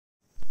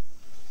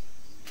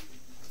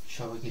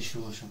সবাইকে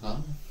শুভ সকাল।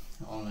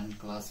 অনলাইন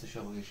ক্লাসে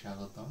সবাইকে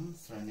স্বাগতম।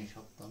 শ্রেণী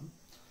সপ্তম,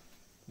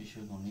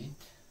 বিষয় গণিত,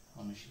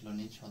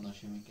 অনুশীলনী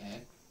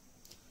 6.1।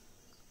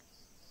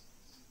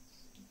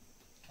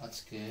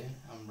 আজকে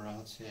আমরা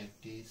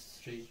একটি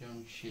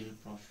সৃজনশীল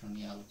প্রশ্ন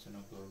নিয়ে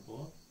আলোচনা করব।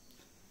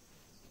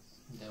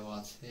 দেওয়া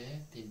আছে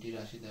তিনটি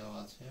রাশি দেওয়া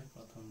আছে।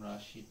 প্রথম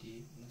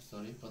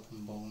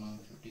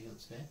ভগ্নাংশটি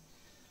হচ্ছে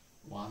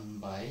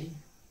 1/a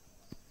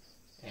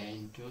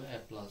into a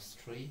plus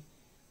 3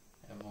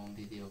 এবং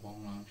দ্বিতীয়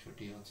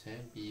ভগ্নাংশটি হচ্ছে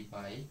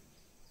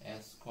b/a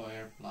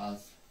square plus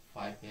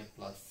 5a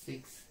plus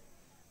 6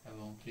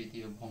 এবং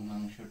তৃতীয়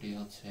ভগ্নাংশটি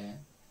হচ্ছে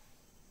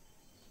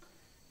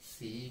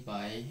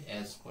c/a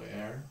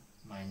square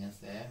minus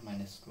a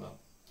minus 12।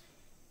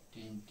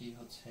 তিনটি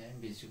হচ্ছে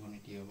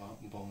বীজগণিতীয়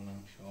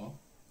ভগ্নাংশ।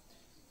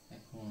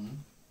 এখন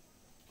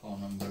ক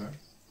নম্বর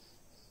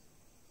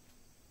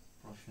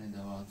প্রশ্নে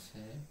দেওয়া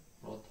আছে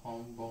প্রথম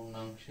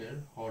ভগ্নাংশের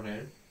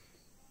হরের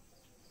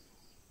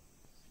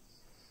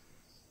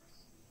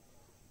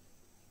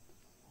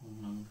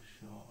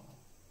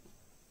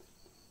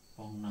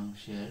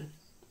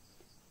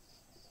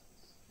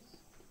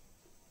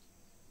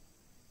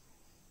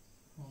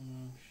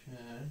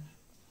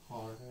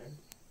হরের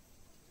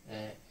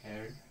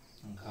এর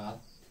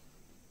ঘাত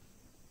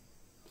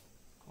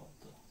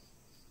কত?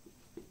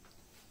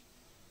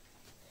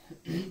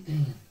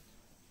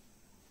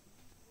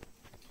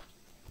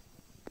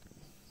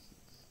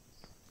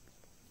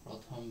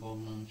 প্রথম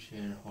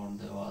ভগ্নাংশের হর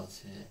দেওয়া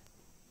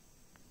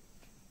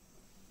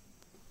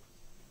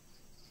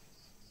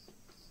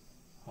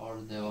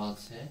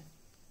আছে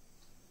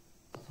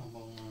প্রথম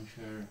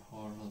ভগ্নাংশের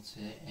হর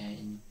হচ্ছে a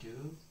into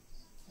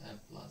a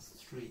plus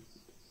 3।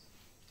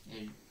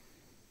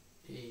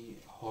 এই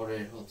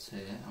হরের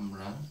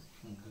আমরা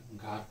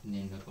ঘাত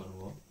নির্ণয় করব।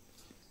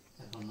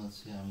 এখন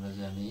আমরা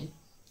জানি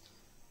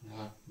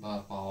ঘাত বা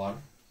পাওয়ার।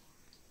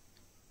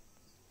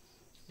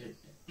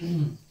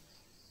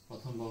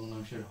 প্রথম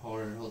ভগ্নাংশের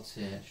হরের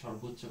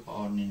সর্বোচ্চ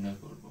পাওয়ার নির্ণয়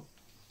করব।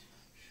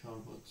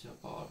 সর্বোচ্চ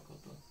পাওয়ার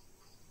কত?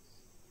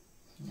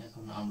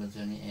 এখন আমরা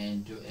জানি a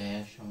into a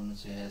সমান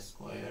হচ্ছে a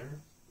square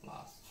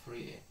plus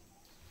 3a।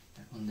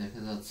 এখন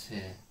দেখা যাচ্ছে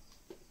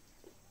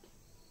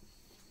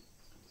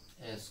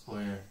a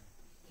square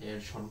এর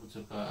সর্বোচ্চ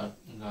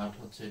ঘাত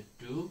হচ্ছে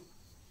 2,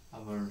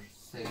 আবার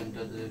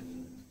সেকেন্ডটাতে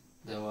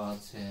দেওয়া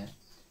আছে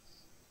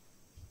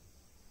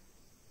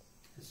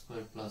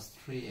square plus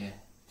 3a।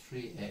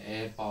 3a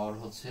এর পাওয়ার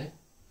হচ্ছে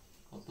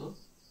কত?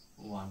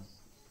 1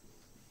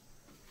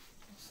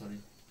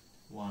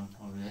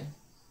 হবে,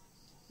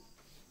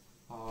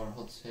 পাওয়ার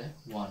হচ্ছে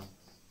 1।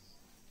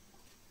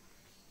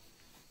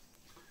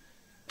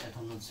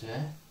 এখন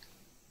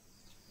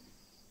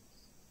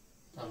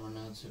তার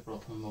মানে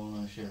প্রথম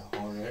ভগ্নাংশের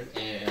হরের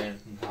a এর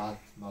ঘাত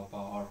বা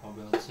পাওয়ার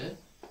হবে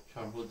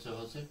সর্বোচ্চ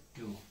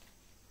 2।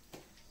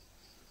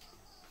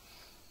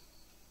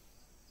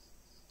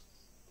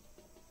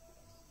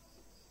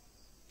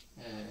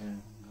 এর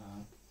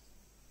ঘাত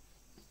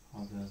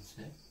হবে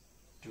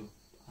 2।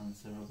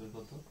 আনসার হবে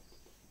কত?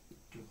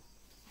 2।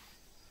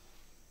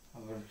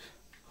 আবার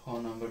খ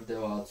নাম্বার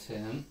দেওয়া আছে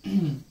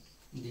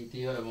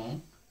দ্বিতীয় এবং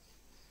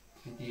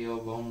তৃতীয়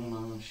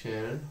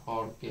ভগ্নাংশের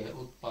হরকে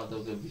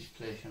উৎপাদকে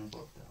বিশ্লেষণ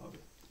করতে হবে।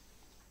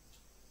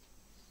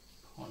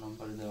 খ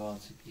নাম্বার দেওয়া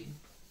আছে কি?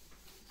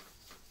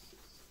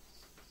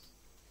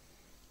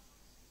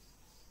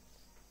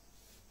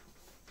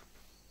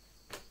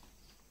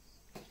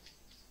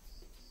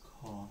 খ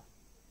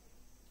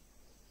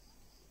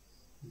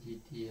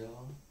দ্বিতীয়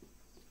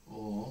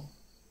ও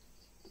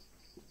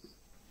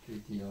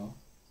তৃতীয়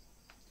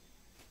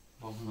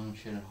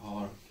ভগ্নাংশের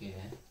হরকে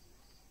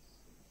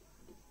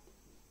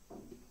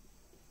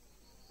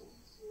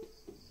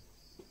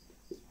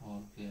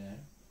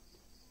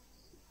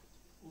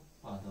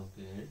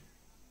উৎপাদকের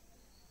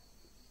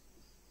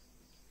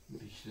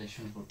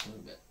বিশ্লেষণ করতে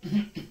হবে।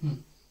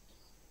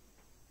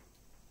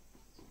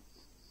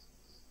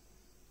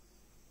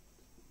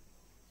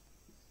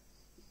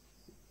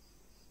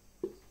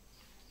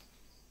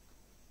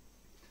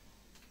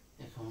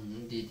 এখন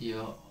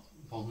দ্বিতীয়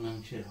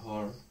ভগ্নাংশের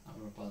হর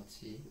আমরা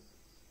পাচ্ছি,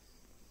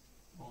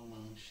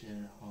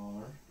 ভগ্নাংশের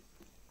হর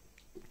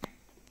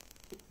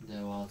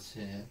দেওয়া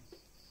আছে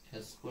a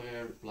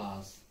square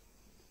plus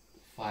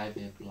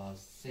 5a plus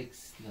 6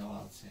 দেওয়া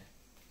আছে।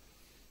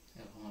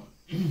 এখন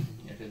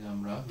এটাকে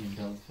আমরা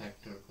মিডল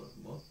ফ্যাক্টর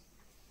করব।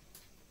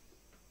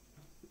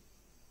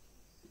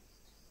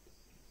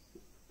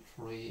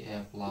 3a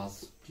plus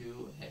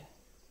 2a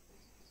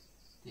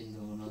 3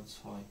 দুগুণ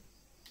 6,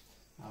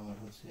 আবার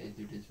এই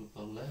দুটি যোগ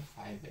করলে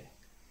 5a।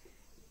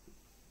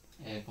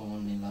 a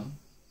কমন নিলাম,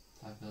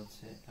 থাকে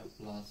a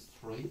plus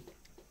 3।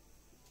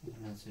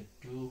 এখানে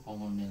 2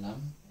 কমন নিলাম,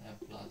 a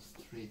plus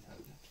 3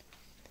 থাকে।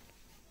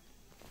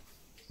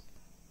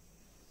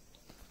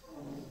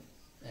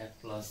 a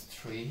plus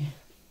 3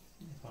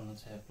 এখন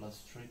a plus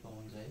 3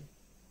 কমন যায়,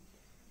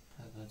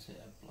 থাকে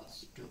a plus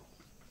 2।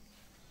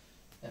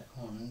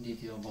 এখন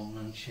দ্বিতীয়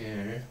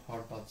ভগ্নাংশের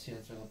হর পাচ্ছি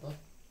কত?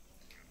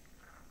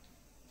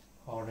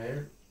 হরের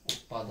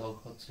উৎপাদক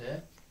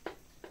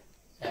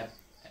f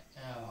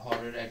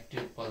হরের একটি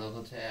উৎপাদক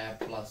হচ্ছে a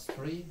প্লাস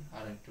 3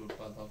 আর একটি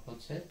উৎপাদক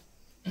হচ্ছে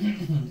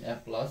a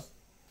প্লাস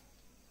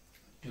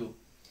 2।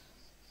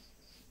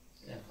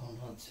 এখন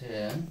হচ্ছে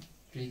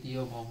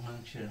তৃতীয়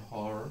ভগ্নাংশের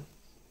হর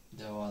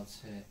দেওয়া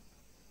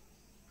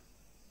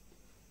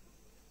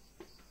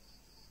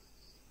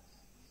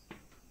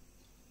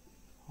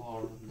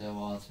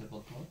আছে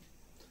কত,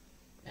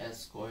 a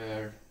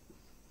square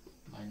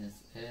minus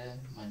a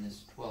minus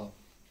 12।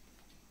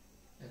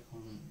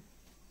 এখন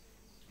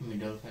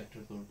মিডল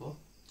ফ্যাক্টর করব,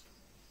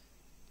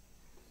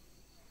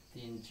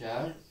 3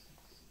 4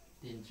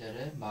 3 4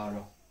 এ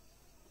 12,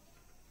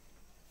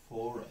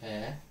 4a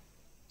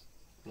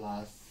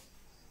প্লাস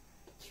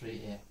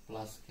 3a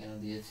প্লাস কেন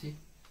দিয়েছি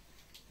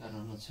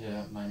কারণ হচ্ছে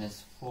মাইনাস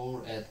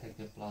 4a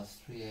থেকে প্লাস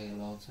 3a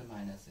গেলে হচ্ছে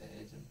মাইনাস a,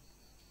 এই জন্য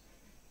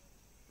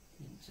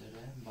 3 4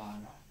 এ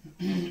 12।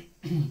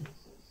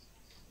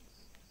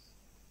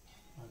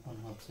 এখন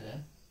হচ্ছে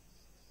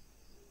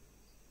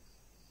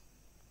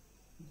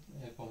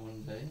a কমন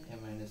যায় a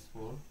minus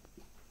 4,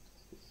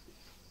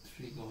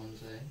 3 কমন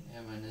যায় a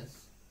minus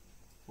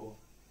 4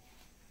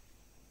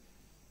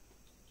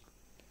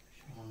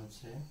 সমান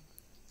হচ্ছে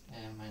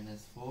a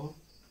minus 4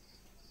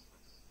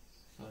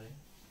 sorry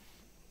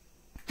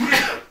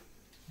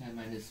a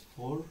minus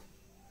 4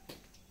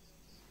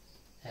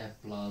 a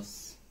plus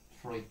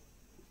 3।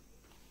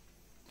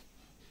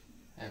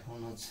 এখন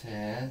হচ্ছে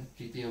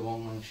তৃতীয়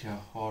ভগ্নাংশের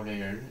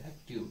হরের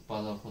একটি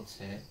উৎপাদক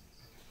হচ্ছে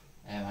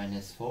a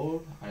minus 4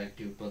 আর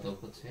একটি উৎপাদক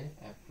হচ্ছে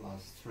a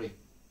plus 3।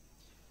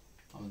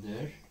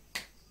 আমাদের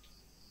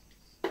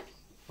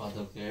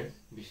উৎপাদকের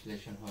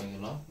বিশ্লেষণ হয়ে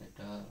গেল,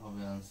 এটা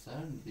হবে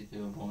आंसर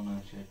দ্বিতীয়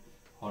ভগ্নাংশের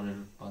হরের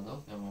উৎপাদক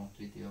এবং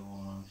তৃতীয়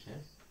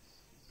ভগ্নাংশের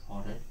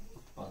হরের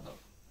উৎপাদক।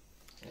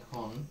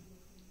 এখন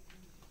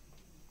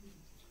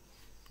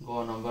গ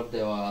নাম্বার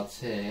দেওয়া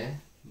আছে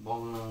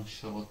ভগ্নাংশ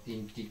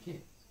তিনটিকে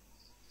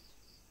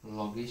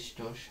লঘিষ্ঠ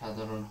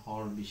সাধারণ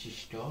হর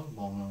বিশিষ্ট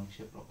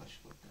ভগ্নাংশে প্রকাশ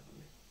করতে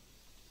হবে।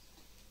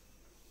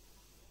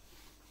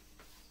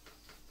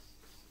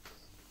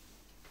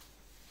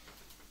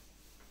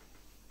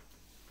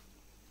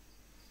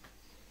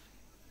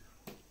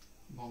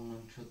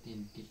 ভগ্নাংশ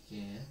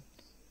তিনটিকে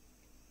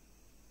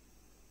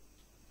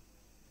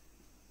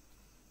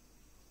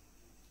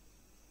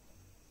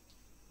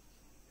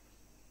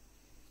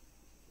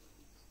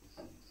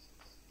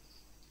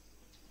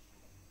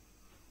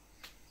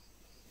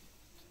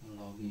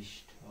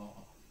লঘিষ্ঠ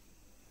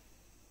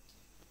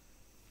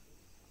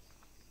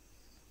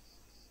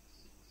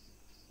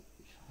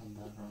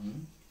সাধারণ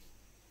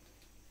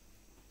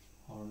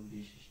হর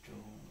বিশিষ্ট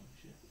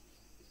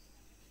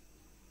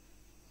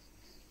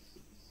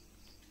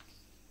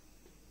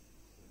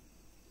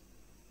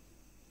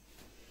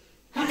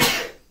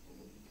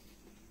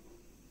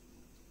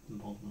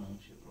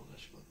ভগ্নাংশে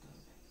প্রকাশ করতে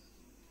হবে।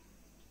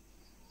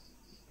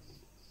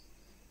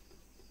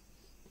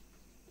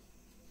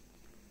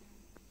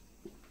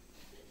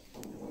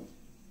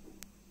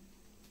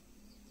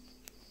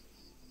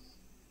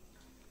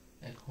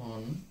 এখন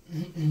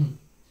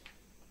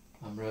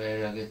আমরা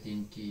এর আগে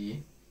তিনটি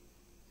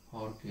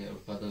হরকে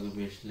উৎপাদকে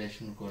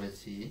বিশ্লেষণ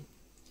করেছি,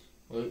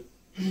 ওই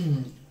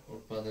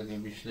উৎপাদকে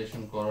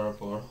বিশ্লেষণ করার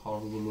পর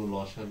হরগুলো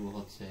লসাগু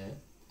হচ্ছে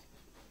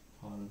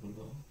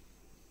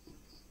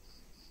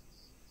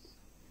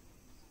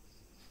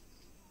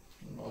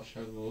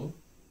লসাগু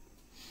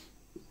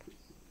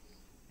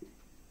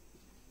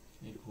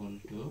ইকুয়াল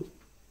টু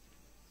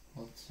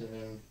হচ্ছে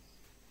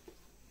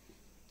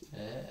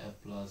a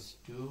plus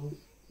 2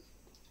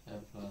 a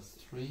plus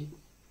 3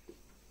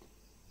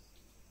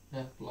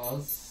 a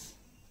plus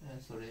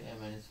a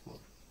minus 4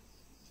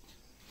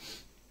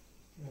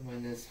 a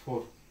minus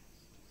 4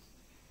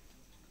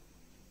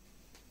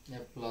 a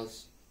plus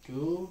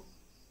 2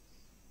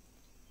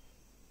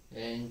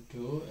 a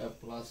into a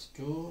plus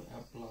 2 a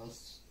plus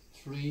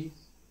 3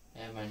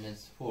 a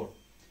minus 4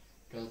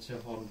 এটা হচ্ছে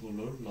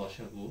হরগুলোর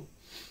লসাগু।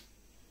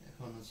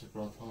 এখন হচ্ছে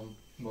প্রথম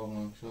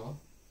ভগ্নাংশ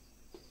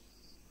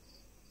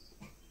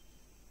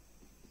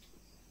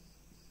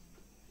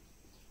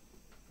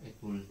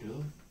equal to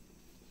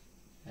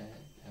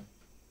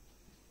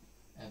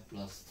a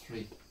plus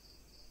 3।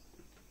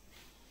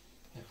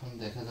 এখন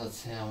দেখা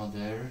যাচ্ছে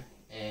আমাদের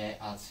a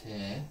আছে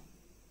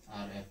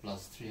আর a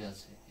plus 3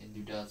 আছে, এই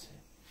দুটো আছে,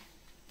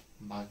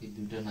 বাকি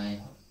দুটো নাই,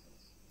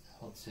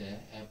 হচ্ছে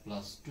a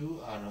plus 2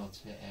 আর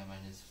হচ্ছে a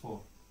minus 4।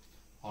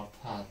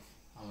 অর্থাৎ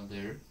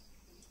আমাদের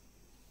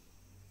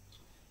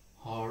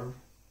হর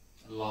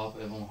লব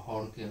এবং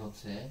হরকে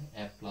হচ্ছে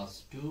a plus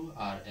 2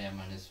 R a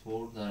minus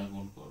 4 দ্বারা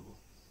গুণ করব।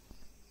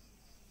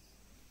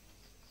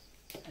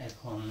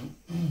 এখন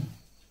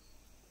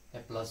a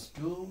plus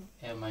 2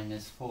 a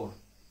minus 4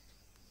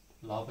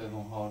 লব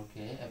এবং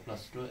হরকে a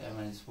plus 2 a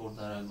minus 4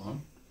 দ্বারা গুণ,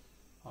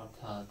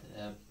 অর্থাৎ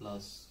a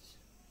plus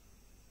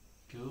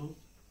 2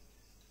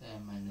 a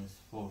minus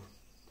 4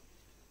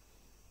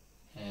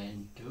 a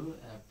into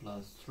a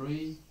plus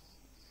 3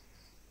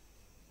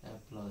 a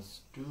plus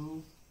 2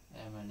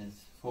 a minus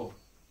 4।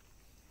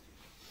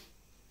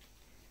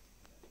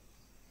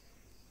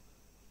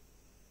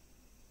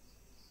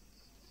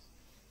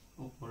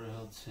 উক্ত উপরে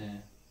হচ্ছে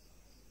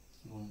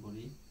গুণ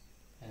করি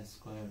a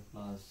square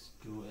plus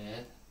 2a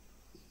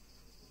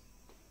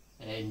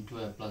into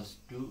a plus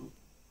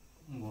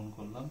 2 গুণ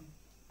করলাম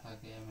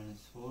থাকে a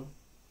minus 4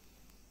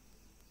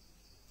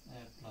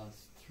 a plus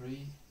 3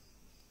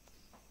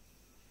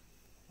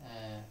 a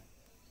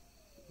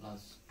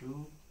plus 2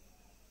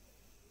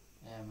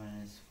 a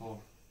minus 4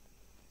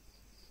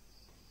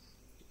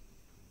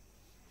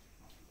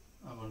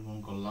 আবার গুণ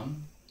করলাম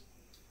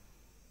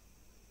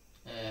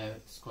a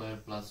স্কয়ার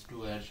প্লাস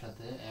 2 এর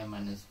সাথে a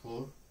মাইনাস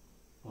 4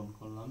 গুণ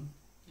করলাম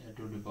a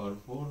to the power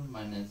 4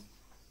 minus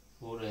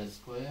 4a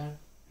square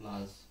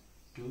plus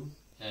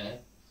 2a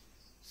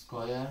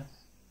square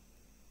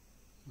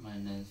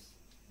minus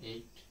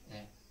 8a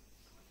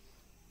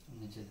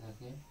নিচে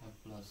থাকে a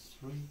plus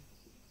 3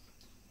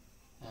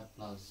 a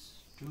plus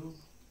 2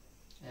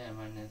 a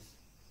minus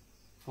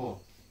 4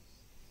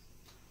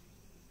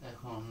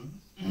 এখন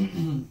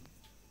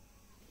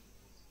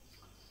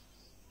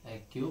a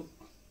cube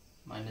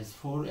minus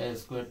 4a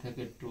square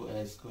থেকে 2a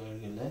স্কয়ার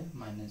গেলে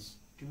minus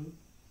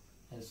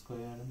 2a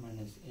square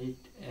minus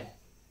 8a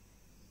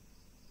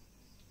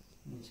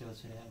নিচে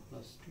আছে a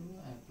plus 2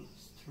 a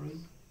plus 3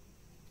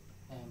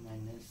 a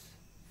minus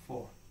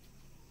 4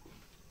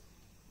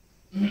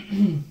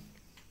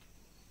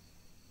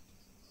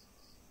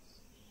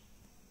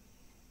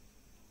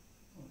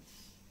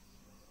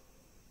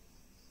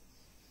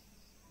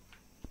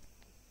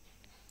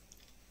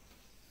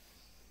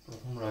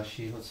 প্রথম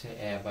রাশি হচ্ছে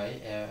a by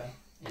a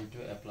into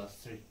a plus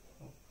 3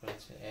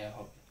 হচ্ছে a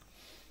হবে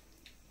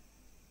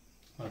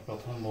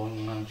প্রথম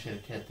ভগ্নাংশের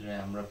ক্ষেত্রে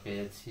আমরা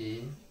পেয়েছি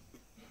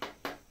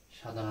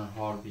সাধারণ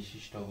হর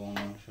বিশিষ্ট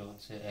ভগ্নাংশ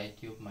হচ্ছে a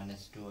cube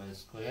minus 2a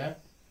square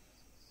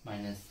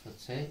minus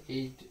হচ্ছে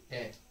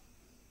 8a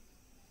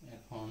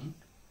এখন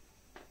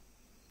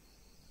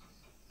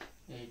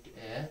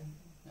 8a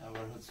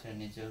আবার হচ্ছে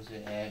নিচে হচ্ছে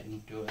a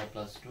into a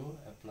plus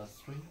 2 a plus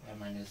 3 a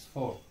minus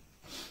 4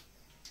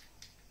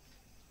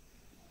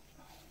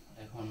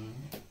 এখন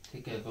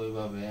ঠিক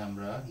একইভাবে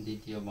আমরা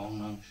দ্বিতীয়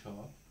ভগ্নাংশ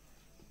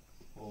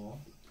ও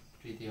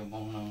তৃতীয়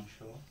ভগ্নাংশ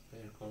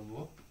বের করব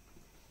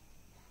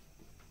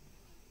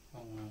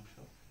ভগ্নাংশ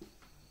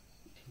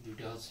এই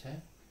দুটো হচ্ছে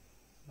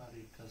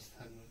বাড়ির কাজ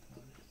থাকবে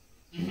তোমাদের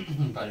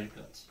বাড়ির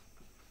কাজ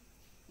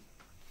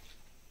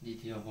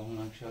দ্বিতীয়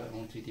ভগ্নাংশ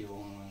এবং তৃতীয়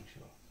ভগ্নাংশ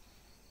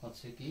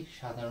হচ্ছে কি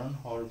সাধারণ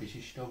হর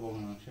বিশিষ্ট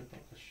ভগ্নাংশে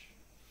প্রকাশ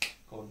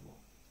করব